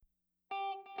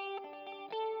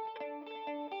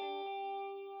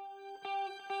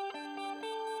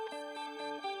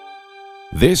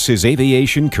This is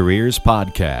Aviation Careers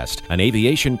Podcast, an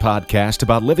aviation podcast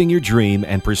about living your dream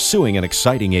and pursuing an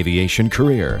exciting aviation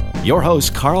career. Your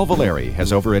host, Carl Valeri,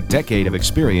 has over a decade of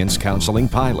experience counseling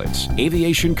pilots.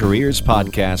 Aviation Careers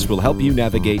Podcast will help you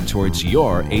navigate towards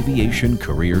your aviation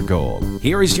career goal.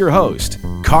 Here is your host,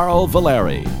 Carl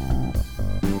Valeri.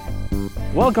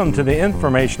 Welcome to the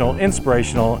informational,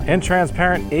 inspirational, and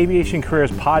transparent Aviation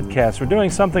Careers Podcast. We're doing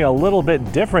something a little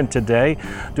bit different today,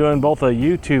 doing both a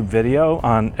YouTube video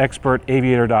on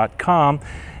expertaviator.com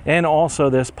and also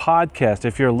this podcast.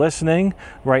 If you're listening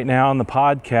right now on the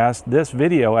podcast, this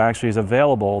video actually is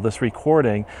available, this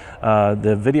recording,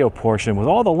 the video portion with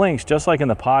all the links, just like in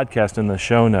the podcast in the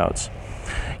show notes.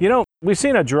 You know, we've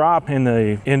seen a drop in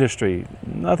the industry,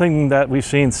 nothing that we've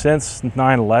seen since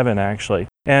 9/11 actually.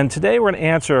 And today we're going to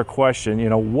answer a question,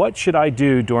 what should I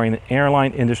do during the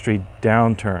airline industry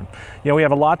downturn? We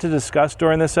have a lot to discuss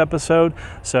during this episode,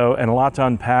 and a lot to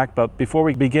unpack, but before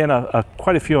we begin,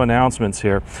 quite a few announcements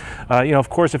here. Of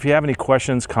course, if you have any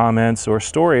questions, comments, or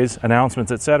stories,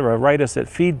 announcements, etc., write us at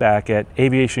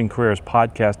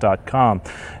feedback@aviationcareerspodcast.com.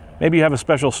 Maybe you have a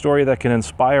special story that can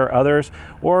inspire others,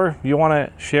 or you want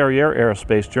to share your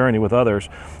aerospace journey with others.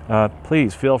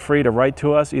 Please feel free to write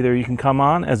to us. Either you can come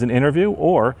on as an interview,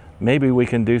 or maybe we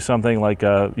can do something like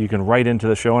you can write into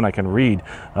the show and I can read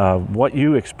what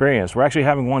you experienced. We're actually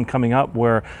having one coming up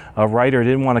where a writer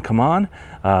didn't want to come on,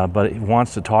 but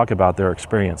wants to talk about their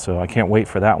experience. So I can't wait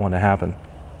for that one to happen.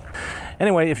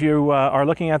 Anyway, if you are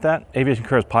looking at that,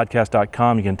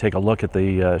 aviationcareerspodcast.com, you can take a look at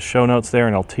the show notes there,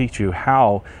 and it'll teach you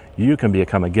how you can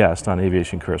become a guest on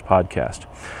Aviation Careers Podcast.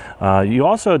 You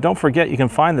also, don't forget, you can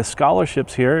find the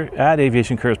scholarships here at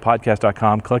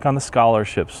aviationcareerspodcast.com. Click on the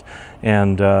scholarships.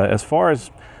 And as far as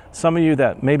some of you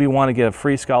that maybe want to get a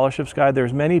free scholarships guide,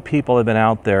 there's many people that have been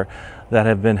out there that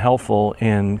have been helpful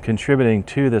in contributing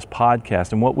to this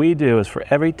podcast. And what we do is for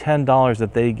every $10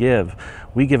 that they give,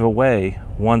 we give away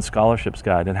one scholarships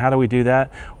guide. And how do we do that?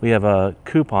 We have a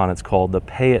coupon. It's called the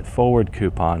Pay It Forward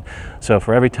coupon. So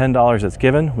for every $10 that's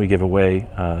given, we give away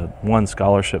one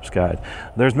scholarships guide.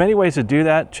 There's many ways to do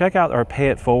that. Check out our Pay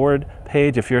It Forward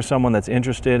page if you're someone that's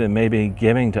interested in maybe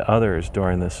giving to others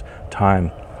during this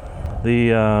time.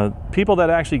 The people that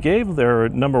actually gave, their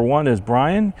number one is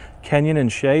Brian, Kenyon,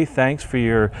 and Shay. Thanks for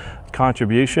your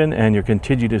contribution and your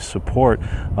continued support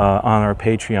on our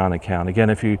Patreon account.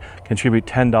 Again, if you contribute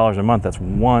 $10 a month, that's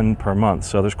one per month.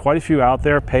 So there's quite a few out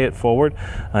there. Pay it forward.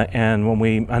 And when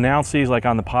we announce these, like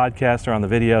on the podcast or on the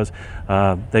videos,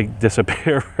 they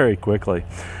disappear very quickly.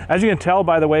 As you can tell,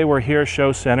 by the way, we're here at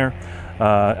Show Center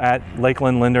at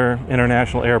Lakeland Linder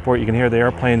International Airport. You can hear the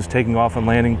airplanes taking off and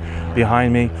landing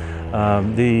behind me.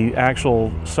 The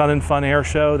actual Sun and Fun Air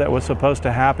Show that was supposed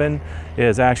to happen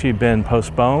has actually been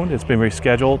postponed. It's been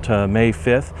rescheduled to May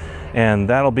 5th, and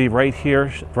that'll be right here,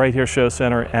 Show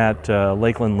Center at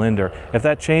Lakeland Linder. If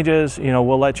that changes,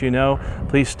 we'll let you know.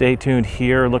 Please stay tuned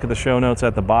here. Look at the show notes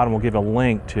at the bottom. We'll give a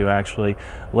link to actually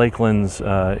Lakeland's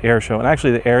air show, and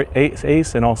actually the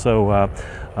ACE and also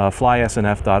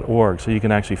flysnf.org, so you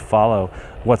can actually follow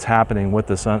what's happening with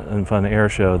the Sun and Fun Air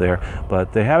Show there.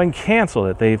 But they haven't canceled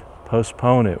it. They've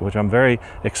postpone it, which I'm very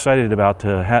excited about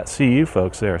to see you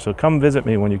folks there. So come visit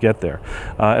me when you get there.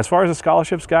 As far as the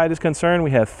scholarships guide is concerned,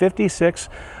 we have 56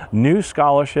 new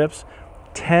scholarships,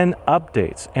 10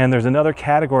 updates, and there's another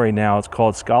category now. It's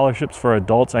called scholarships for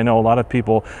adults. I know a lot of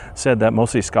people said that most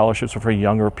of these scholarships are for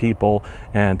younger people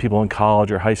and people in college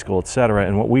or high school, etc.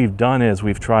 And what we've done is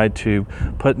we've tried to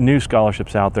put new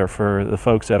scholarships out there for the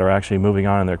folks that are actually moving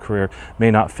on in their career,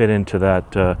 may not fit into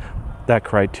that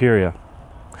criteria.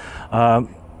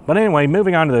 But anyway,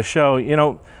 moving on to the show,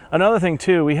 another thing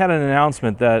too, we had an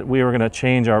announcement that we were going to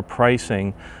change our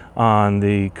pricing on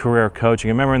the career coaching.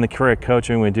 Remember, in the career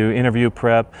coaching, we do interview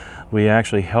prep. We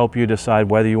actually help you decide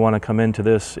whether you want to come into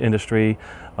this industry,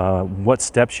 what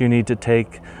steps you need to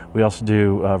take. We also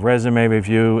do a resume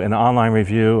review, an online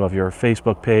review of your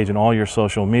Facebook page and all your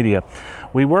social media.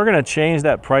 We were going to change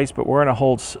that price, but we're going to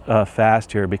hold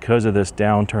fast here because of this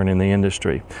downturn in the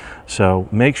industry. So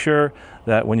make sure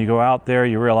that when you go out there,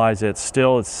 you realize it's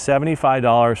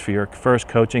 $75 for your first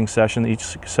coaching session.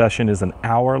 Each session is an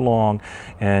hour long,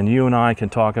 and you and I can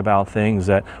talk about things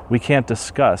that we can't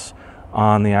discuss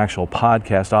on the actual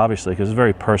podcast, obviously, because it's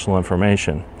very personal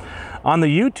information. On the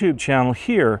YouTube channel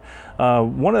here,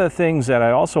 One of the things that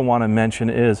I also want to mention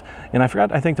is, and I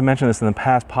forgot, I think, to mention this in the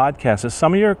past podcast, is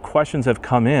some of your questions have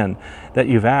come in that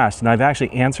you've asked, and I've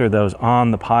actually answered those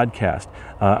on the podcast,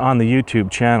 on the YouTube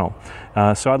channel.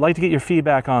 So I'd like to get your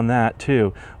feedback on that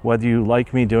too, whether you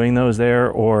like me doing those there,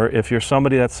 or if you're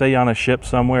somebody that's, say, on a ship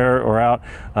somewhere or out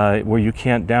where you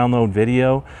can't download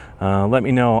video, let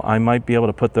me know. I might be able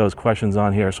to put those questions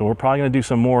on here. So we're probably going to do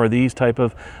some more of these type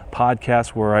of podcasts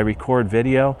where I record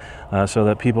video so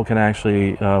that people can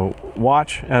actually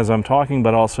watch as I'm talking,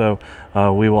 but also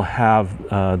we will have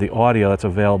the audio that's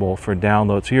available for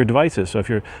download to your devices. So if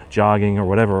you're jogging or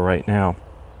whatever right now.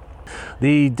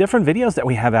 The different videos that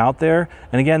we have out there,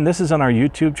 and again, this is on our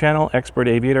YouTube channel, Expert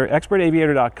Aviator,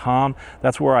 expertaviator.com.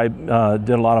 That's where I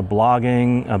did a lot of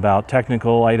blogging about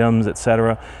technical items,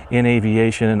 etc., in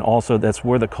aviation, and also that's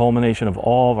where the culmination of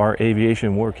all of our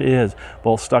aviation work is,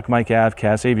 both Stuck Mic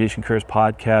Avcast, Aviation Careers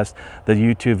Podcast, the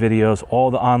YouTube videos, all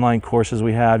the online courses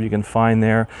we have, you can find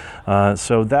there.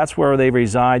 So that's where they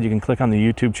reside. You can click on the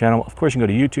YouTube channel. Of course, you can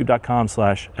go to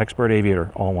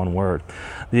youtube.com/expertaviator, all one word.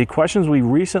 The questions we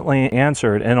recently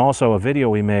answered, and also a video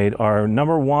we made, are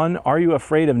number one, are you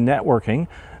afraid of networking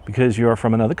because you're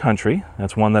from another country?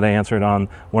 That's one that I answered on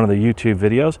one of the YouTube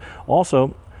videos.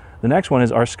 Also, the next one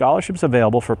is, are scholarships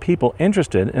available for people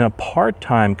interested in a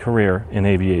part-time career in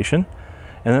aviation?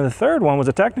 And then the third one was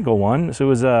a technical one. So it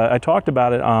was, I talked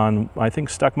about it on, I think,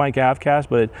 Stuck Mic Avcast,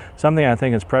 but something I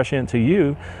think is prescient to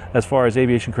you as far as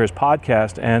Aviation Careers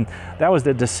Podcast. And that was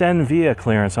the descend via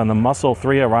clearance on the Muscle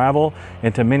 3 arrival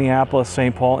into Minneapolis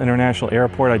St. Paul International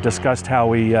Airport. I discussed how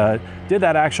we did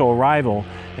that actual arrival.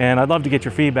 And I'd love to get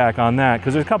your feedback on that,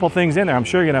 because there's a couple things in there I'm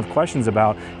sure you're going to have questions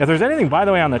about. If there's anything, by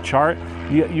the way, on the chart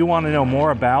you want to know more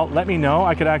about, let me know.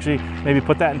 I could actually maybe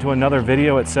put that into another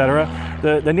video, etc.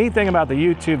 The neat thing about the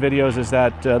YouTube videos is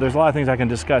that there's a lot of things I can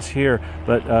discuss here,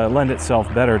 but lend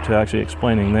itself better to actually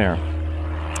explaining there.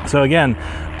 So again,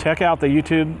 check out the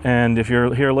YouTube, and if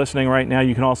you're here listening right now,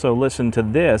 you can also listen to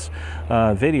this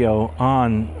video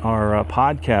on our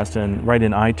podcast, and right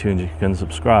in iTunes you can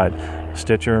subscribe.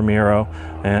 Stitcher, Miro,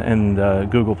 and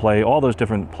Google Play, all those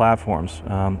different platforms.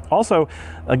 Also,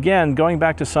 again, going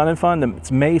back to Sun and Fun,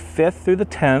 it's May 5th through the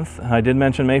 10th. I did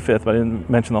mention May 5th, but I didn't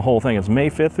mention the whole thing. It's May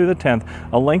 5th through the 10th.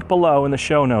 A link below in the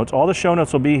show notes. All the show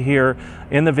notes will be here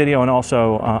in the video and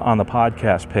also on the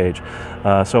podcast page.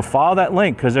 So follow that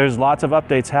link, because there's lots of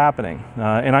updates happening.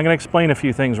 And I'm going to explain a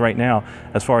few things right now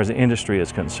as far as the industry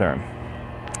is concerned.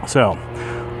 So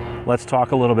let's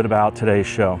talk a little bit about today's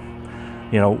show.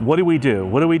 You know, what do we do?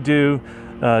 What do we do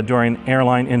during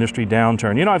airline industry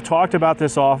downturn? You know, I've talked about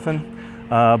this often,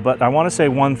 but I want to say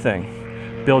one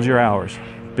thing. Build your hours.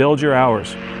 Build your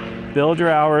hours. Build your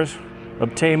hours,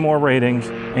 obtain more ratings,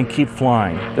 and keep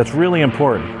flying. That's really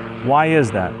important. Why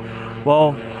is that?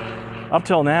 Well, up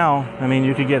till now, I mean,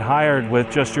 you could get hired with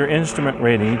just your instrument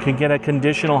rating. You can get a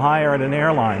conditional hire at an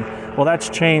airline. Well, that's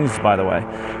changed, by the way.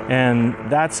 And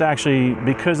that's actually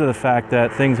because of the fact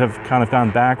that things have kind of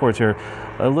gone backwards here.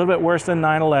 A little bit worse than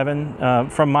 9/11.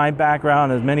 From my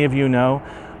background, as many of you know,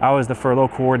 I was the furlough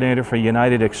coordinator for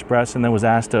United Express, and then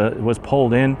was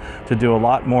pulled in to do a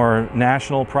lot more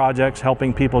national projects,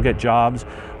 helping people get jobs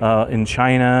in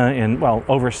China and, well,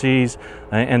 overseas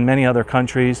and many other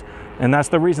countries. And that's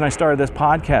the reason I started this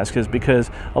podcast, is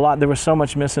because there was so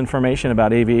much misinformation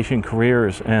about aviation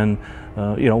careers and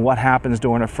you know, what happens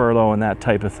during a furlough and that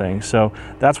type of thing. So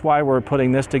that's why we're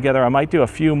putting this together. I might do a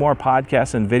few more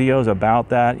podcasts and videos about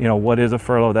that, you know, what is a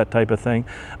furlough, that type of thing.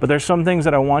 But there's some things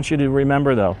that I want you to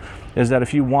remember, though, is that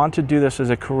if you want to do this as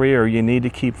a career, you need to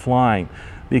keep flying,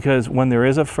 because when there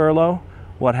is a furlough,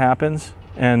 what happens?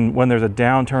 And when there's a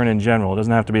downturn in general, it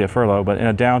doesn't have to be a furlough, but in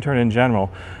a downturn in general,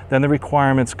 then the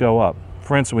requirements go up.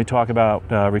 For instance, we talk about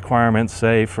requirements,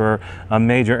 say, for a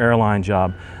major airline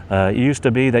job. It used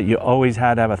to be that you always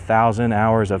had to have 1,000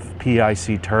 hours of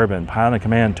PIC turbine, pilot and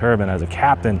command turbine, as a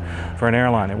captain for an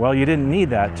airline. Well, you didn't need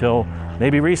that till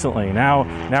maybe recently. Now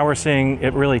we're seeing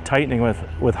it really tightening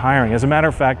with hiring. As a matter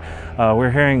of fact,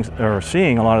 we're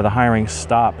seeing a lot of the hiring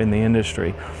stop in the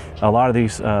industry. A lot of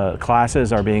these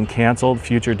classes are being canceled,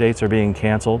 future dates are being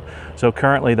canceled. So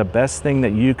currently the best thing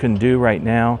that you can do right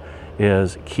now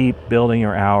is keep building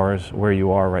your hours where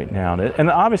you are right now. And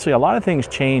obviously a lot of things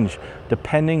change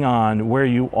depending on where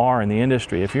you are in the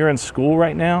industry. If you're in school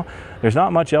right now, there's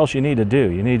not much else you need to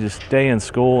do. You need to stay in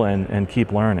school and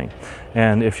keep learning.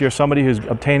 And if you're somebody who's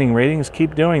obtaining ratings,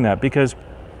 keep doing that, because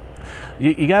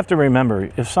you have to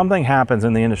remember, if something happens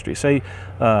in the industry, say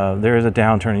there is a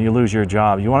downturn and you lose your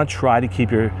job, you want to try to keep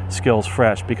your skills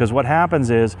fresh, because what happens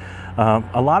is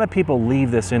a lot of people leave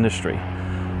this industry.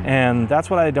 And that's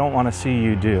what I don't want to see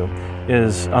you do,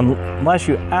 is unless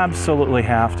you absolutely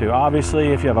have to. Obviously,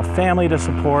 if you have a family to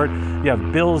support, you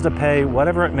have bills to pay,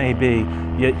 whatever it may be,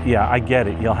 yeah, I get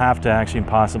it. You'll have to actually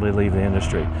possibly leave the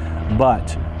industry.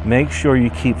 But make sure you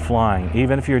keep flying,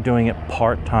 even if you're doing it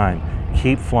part-time.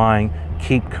 Keep flying,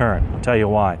 keep current. I'll tell you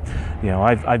why.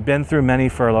 I've been through many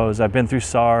furloughs. I've been through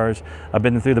SARS. I've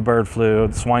been through the bird flu,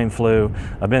 the swine flu.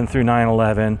 I've been through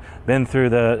 9/11, been through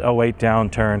the 08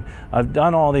 downturn. I've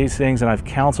done all these things, and I've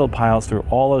counseled pilots through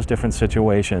all those different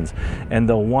situations. And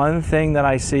the one thing that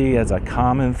I see as a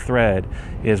common thread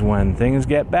is when things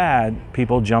get bad,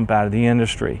 people jump out of the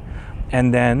industry.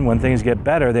 And then when things get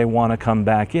better, they want to come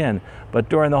back in. But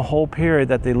during the whole period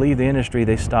that they leave the industry,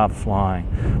 they stop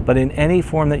flying. But in any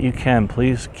form that you can,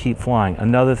 please keep flying.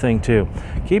 Another thing too,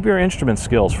 keep your instrument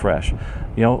skills fresh.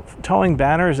 Towing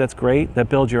banners, that's great, that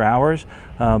builds your hours,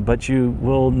 but you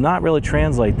will not really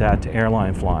translate that to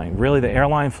airline flying. Really, the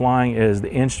airline flying is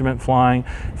the instrument flying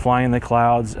in the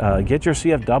clouds. Get your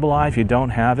CFII if you don't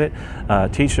have it.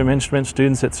 Teach some instrument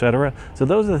students, etc. So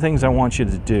those are the things I want you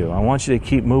to do. I want you to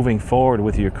keep moving forward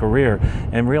with your career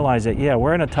and realize that, yeah,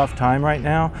 we're in a tough time right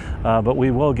now, but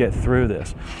we will get through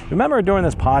this. Remember, during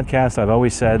this podcast, I've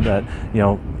always said that,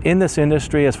 in this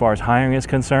industry, as far as hiring is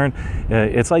concerned,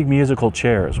 it's like musical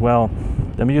chairs. Well,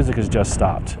 the music has just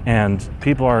stopped, and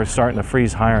people are starting to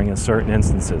freeze hiring in certain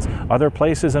instances. Are there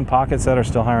places and pockets that are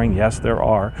still hiring? Yes, there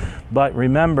are. But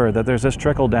remember that there's this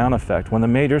trickle-down effect. When the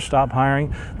majors stop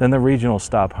hiring, then the regionals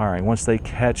stop hiring, once they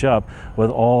catch up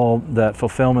with all that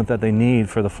fulfillment that they need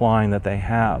for the flying that they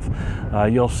have.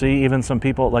 You'll see even some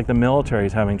people, like the military,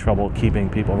 is having trouble keeping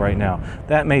people right now.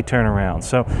 That may turn around.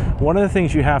 So one of the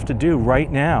things you have to do right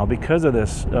now, because of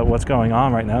this, what's going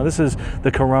on right now, this is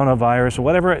the coronavirus, or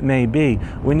whatever it may be,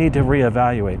 we need to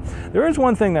reevaluate. There is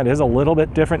one thing that is a little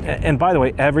bit different, and by the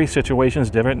way, every situation is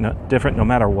different no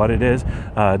matter what it is.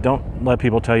 Don't let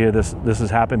people tell you this has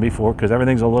happened before, because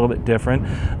everything's a little bit different.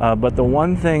 But the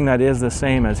one thing that is the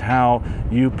same is how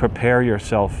you prepare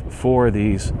yourself for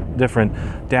these different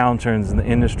downturns in the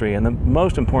industry. And the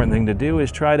most important thing to do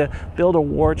is try to build a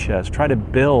war chest, try to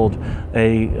build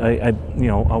a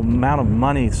amount of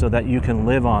money so that you can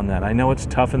live on that. I know it's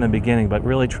tough in the beginning, but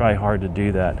really try hard to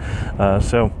do that.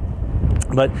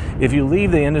 But if you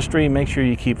leave the industry, make sure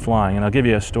you keep flying. And I'll give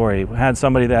you a story. I had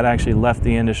somebody that actually left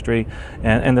the industry,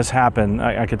 and this happened.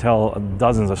 I could tell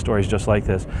dozens of stories just like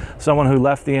this. Someone who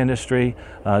left the industry,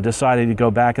 decided to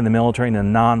go back in the military in a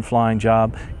non-flying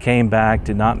job, came back,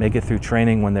 did not make it through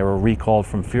training when they were recalled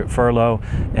from furlough,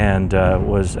 and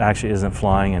isn't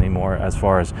flying anymore as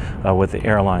far as with the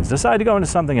airlines. Decided to go into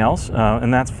something else,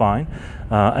 and that's fine.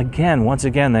 Once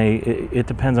again, it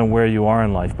depends on where you are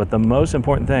in life. But the most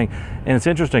important thing, and it's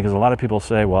interesting because a lot of people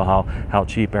say, well, how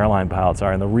cheap airline pilots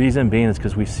are. And the reason being is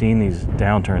because we've seen these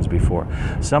downturns before.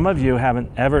 Some of you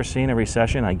haven't ever seen a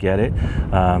recession. I get it.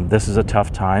 This is a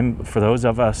tough time. For those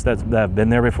of us that have been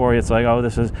there before, it's like, oh,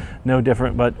 this is no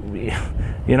different. But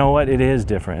you know what? It is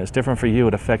different. It's different for you.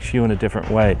 It affects you in a different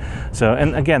way. So,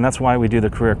 and again, that's why we do the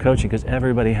career coaching, because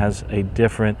everybody has a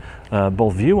different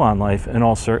both view on life and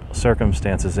all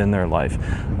circumstances in their life.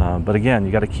 But again,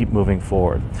 you got to keep moving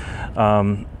forward.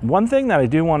 One thing that I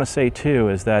do want to say too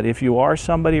is that if you are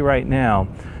somebody right now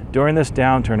during this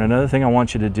downturn, another thing I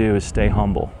want you to do is stay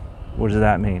humble. What does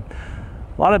that mean?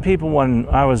 A lot of people, when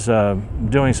I was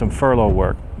doing some furlough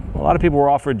work, a lot of people were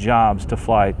offered jobs to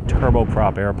fly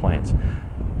turboprop airplanes.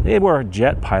 They were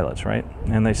jet pilots, right?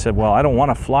 And they said, well, I don't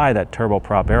want to fly that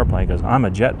turboprop airplane because I'm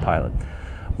a jet pilot.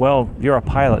 Well, you're a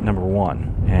pilot, number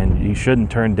one, and you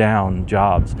shouldn't turn down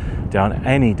jobs down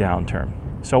any downturn.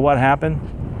 So what happened?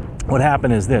 What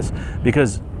happened is this,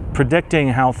 because predicting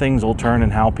how things will turn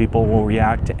and how people will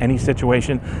react to any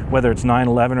situation, whether it's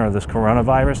 9/11 or this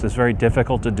coronavirus, is very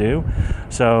difficult to do.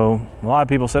 So a lot of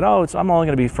people said, oh, I'm only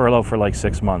going to be furloughed for like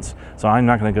 6 months, so I'm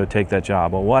not going to go take that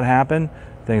job. Well, what happened?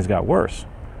 Things got worse.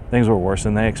 Things were worse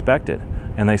than they expected.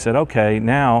 And they said, okay,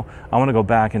 now I want to go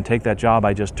back and take that job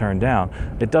I just turned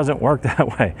down. It doesn't work that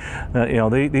way.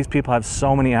 These people have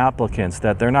so many applicants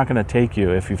that they're not going to take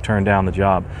you if you've turned down the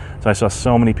job. So I saw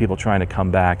so many people trying to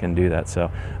come back and do that. So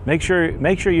make sure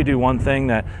you do one thing,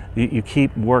 that you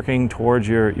keep working towards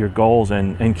your goals,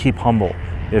 and keep humble.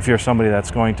 If you're somebody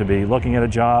that's going to be looking at a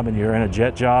job and you're in a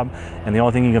jet job and the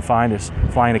only thing you can find is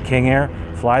flying a King Air,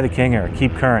 fly the King Air,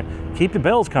 keep current. Keep the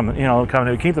bills coming,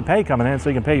 keep the pay coming in so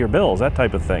you can pay your bills, that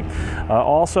type of thing.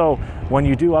 Also, when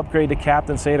you do upgrade to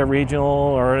captain, say at a regional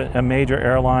or a major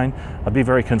airline, be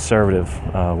very conservative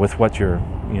with what you're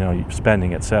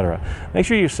spending, etc. Make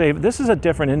sure you save. This is a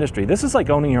different industry. This is like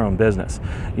owning your own business.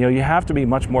 You have to be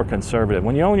much more conservative.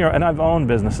 When you own and I've owned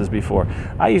businesses before,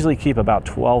 I usually keep about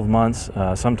 12 months,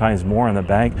 sometimes more in the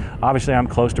bank. Obviously, I'm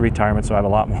close to retirement, so I have a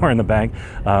lot more in the bank.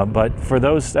 But for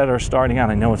those that are starting out,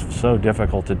 I know it's so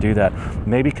difficult to do that.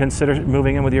 Maybe consider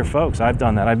moving in with your folks. I've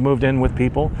done that. I've moved in with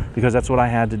people because that's what I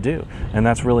had to do. And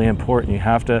that's really important. You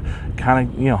have to kind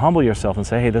of, humble yourself and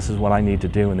say, hey, this is what I need to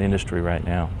do in the industry right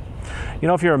now.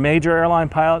 If you're a major airline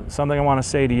pilot, something I want to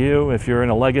say to you, if you're in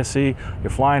a Legacy, you're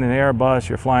flying an Airbus,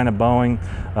 you're flying a Boeing,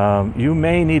 you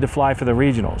may need to fly for the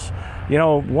regionals.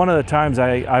 One of the times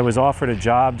I was offered a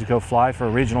job to go fly for a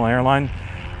regional airline,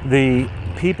 the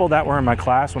people that were in my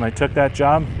class when I took that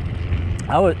job,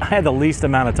 I had the least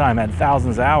amount of time, I had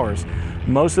thousands of hours.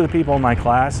 Most of the people in my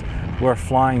class were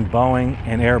flying Boeing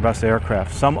and Airbus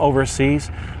aircraft, some overseas,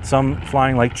 some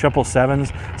flying like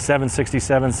 777s,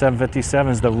 767s,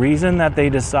 757s. The reason that they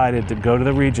decided to go to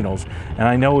the regionals, and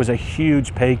I know it was a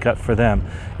huge pay cut for them,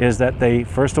 is that they,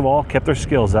 first of all, kept their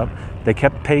skills up. They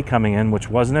kept pay coming in, which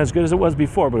wasn't as good as it was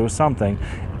before, but it was something.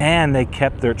 And they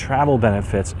kept their travel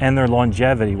benefits and their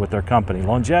longevity with their company.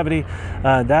 Longevity,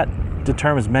 that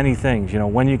determines many things,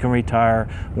 when you can retire,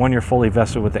 when you're fully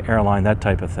vested with the airline, that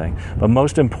type of thing. But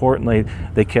most importantly,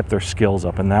 they kept their skills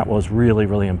up, and that was really,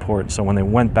 really important. So when they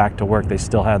went back to work, they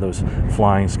still had those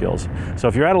flying skills. So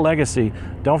if you're at a Legacy,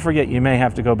 don't forget you may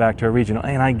have to go back to a regional.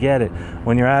 And I get it.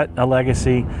 When you're at a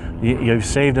Legacy, you've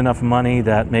saved enough money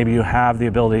that maybe you have the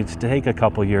ability to take a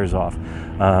couple years off.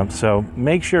 So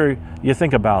make sure you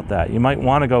think about that. You might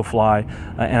want to go fly,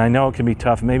 and I know it can be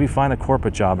tough. Maybe find a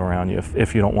corporate job around you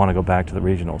if you don't want to go back to the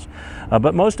regionals.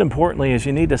 But most importantly is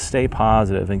you need to stay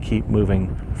positive and keep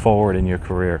moving forward in your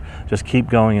career. Just keep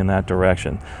going in that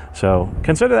direction. So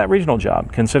consider that regional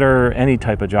job. Consider any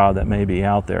type of job that may be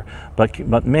out there.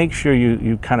 But make sure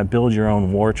you kind of build your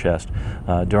own war chest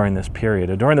during this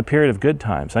period, during the period of good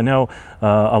times. I know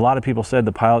a lot of people said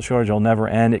the pilot shortage will never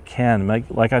end. It can.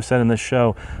 Like I've said in this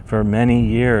show for many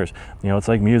years, it's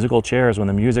like musical chairs. When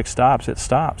the music stops, it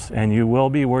stops, and you will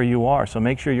be where you are. So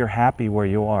make sure you're happy where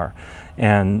you are,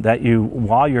 and that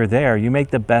while you're there, you make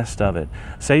the best of it.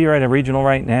 Say you're at a regional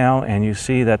right now and you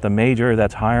see that the major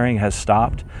that's hiring has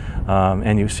stopped,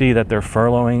 and you see that they're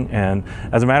furloughing. And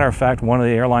as a matter of fact, one of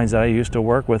the airlines that I used to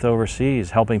work with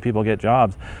overseas, helping people get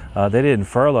jobs, they didn't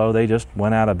furlough, they just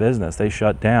went out of business. They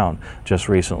shut down just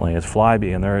recently. It's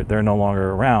Flybe, and they're no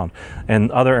longer around. And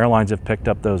other airlines have picked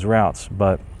up those routes.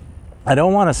 But I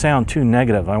don't want to sound too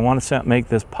negative. I want to make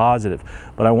this positive,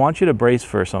 but I want you to brace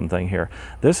for something here.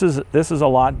 This is a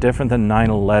lot different than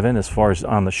 9/11 as far as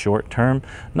on the short term.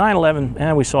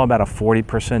 9/11, we saw about a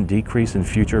 40% decrease in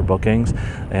future bookings,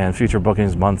 and future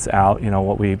bookings months out,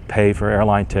 what we pay for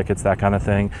airline tickets, that kind of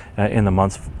thing, in the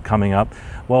months coming up.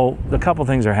 Well, a couple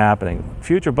things are happening.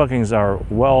 Future bookings are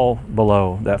well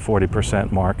below that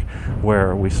 40% mark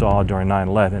where we saw during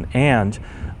 9/11, and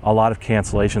a lot of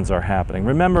cancellations are happening.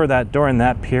 Remember that during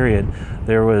that period,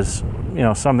 there was,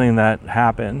 something that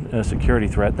happened, a security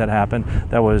threat that happened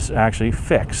that was actually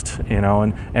fixed,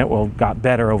 and it got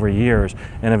better over years,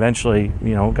 and eventually,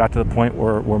 got to the point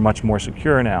where we're much more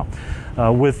secure now.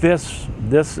 With this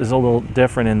is a little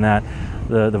different in that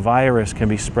the virus can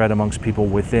be spread amongst people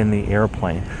within the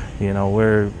airplane,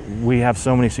 where we have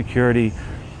so many security,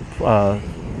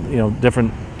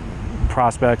 different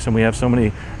prospects, and we have so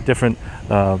many different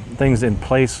things in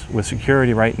place with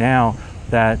security right now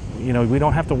that we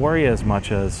don't have to worry as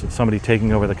much as somebody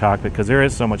taking over the cockpit, because there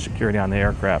is so much security on the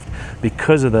aircraft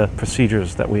because of the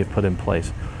procedures that we have put in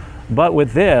place. But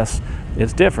with this,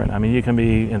 it's different. You can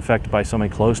be infected by somebody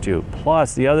close to you.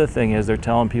 Plus, the other thing is they're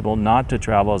telling people not to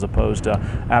travel, as opposed to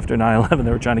after 9/11,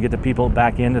 they were trying to get the people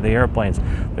back into the airplanes.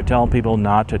 They're telling people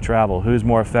not to travel. Who's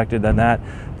more affected than that?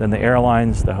 Than the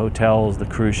airlines, the hotels, the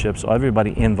cruise ships,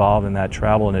 everybody involved in that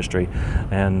travel industry.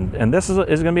 And this is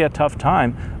going to be a tough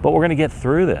time, but we're going to get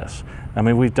through this.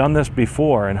 We've done this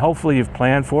before, and hopefully you've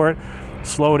planned for it.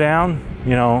 Slow down,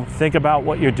 think about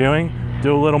what you're doing,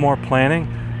 do a little more planning.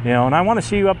 And I want to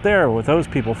see you up there with those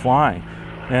people flying.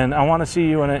 And I want to see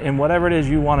you in whatever it is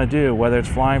you want to do, whether it's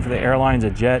flying for the airlines,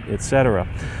 a jet, etc.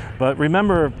 But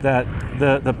remember that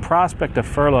the prospect of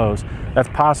furloughs, that's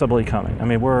possibly coming.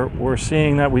 We're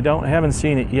seeing that. We haven't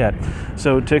seen it yet.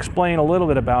 So to explain a little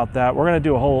bit about that, we're going to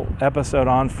do a whole episode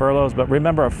on furloughs. But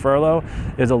remember, a furlough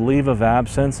is a leave of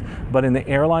absence. But in the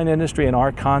airline industry, in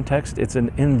our context, it's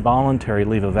an involuntary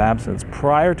leave of absence.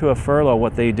 Prior to a furlough,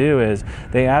 what they do is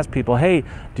they ask people, hey,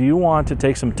 do you want to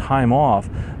take some time off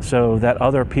so that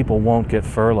other people won't get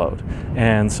furloughed?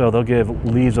 And so they'll give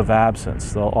leaves of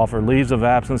absence. They'll offer leaves of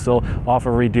absence. they'll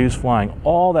offer reduced flying.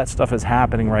 All that stuff is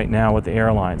happening right now with the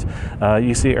airlines.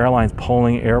 You see airlines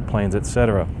pulling airplanes,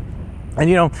 etc.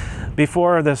 And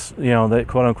before this, the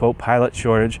quote-unquote pilot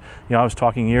shortage, I was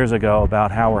talking years ago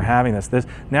about how we're having this.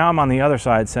 Now I'm on the other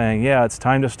side saying, yeah, it's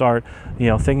time to start,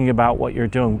 thinking about what you're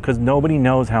doing, because nobody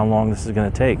knows how long this is going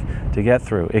to take to get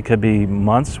through. It could be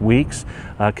months, weeks,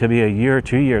 could be a year,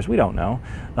 2 years, we don't know.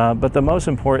 But the most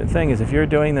important thing is if you're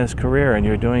doing this career and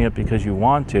you're doing it because you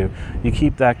want to, you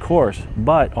keep that course,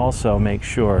 but also make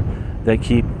sure that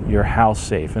keep your house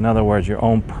safe. In other words, your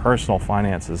own personal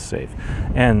finances safe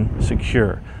and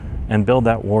secure, and build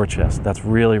that war chest. That's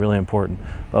really, really important.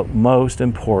 But most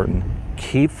important,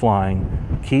 keep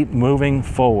flying, keep moving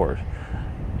forward.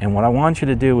 And what I want you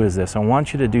to do is this. I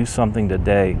want you to do something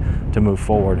today to move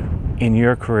forward in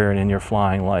your career and in your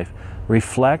flying life.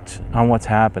 Reflect on what's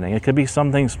happening. It could be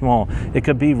something small. It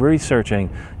could be researching,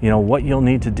 what you'll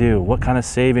need to do, what kind of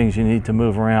savings you need to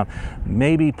move around.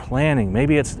 Maybe planning.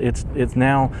 Maybe it's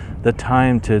now the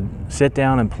time to sit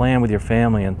down and plan with your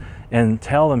family and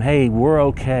tell them, hey, we're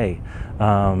okay.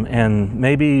 And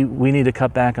maybe we need to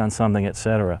cut back on something,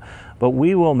 etc. But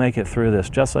we will make it through this,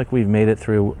 just like we've made it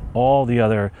through all the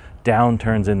other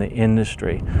downturns in the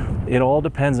industry. It all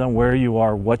depends on where you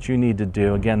are, what you need to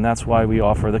do. Again, that's why we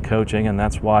offer the coaching, and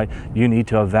that's why you need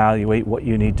to evaluate what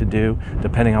you need to do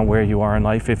depending on where you are in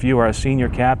life. If you are a senior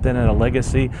captain at a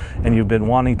legacy and you've been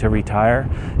wanting to retire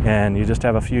and you just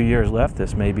have a few years left,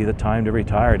 this may be the time to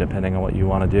retire depending on what you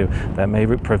want to do. That may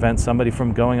prevent somebody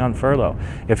from going on furlough.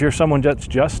 If you're someone that's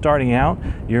just starting out,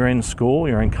 you're in school,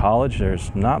 you're in college,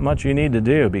 there's not much you need to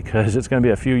do because it's going to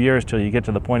be a few years till you get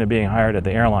to the point of being hired at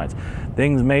the airlines.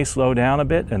 Things may slow down a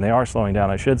bit, and they are slowing down,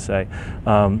 I should say,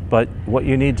 but what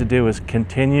you need to do is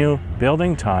continue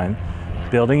building time,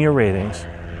 building your ratings,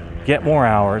 get more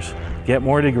hours, get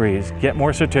more degrees, get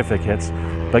more certificates,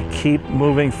 but keep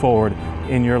moving forward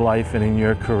in your life and in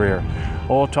your career.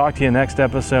 We'll talk to you next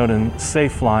episode, and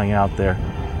safe flying out there.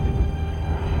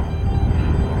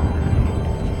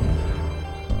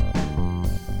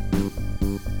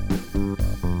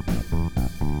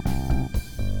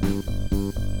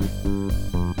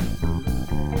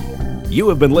 You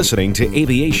have been listening to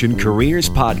Aviation Careers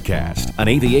Podcast, an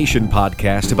aviation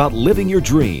podcast about living your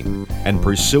dream and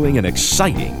pursuing an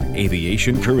exciting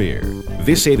aviation career.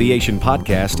 This aviation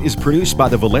podcast is produced by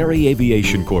the Valeri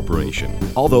Aviation Corporation.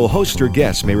 Although host or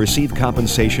guests may receive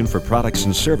compensation for products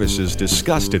and services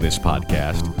discussed in this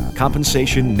podcast,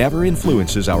 compensation never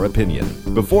influences our opinion.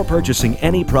 Before purchasing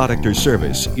any product or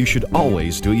service, you should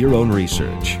always do your own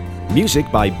research. Music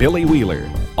by Billy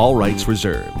Wheeler. All rights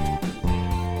reserved.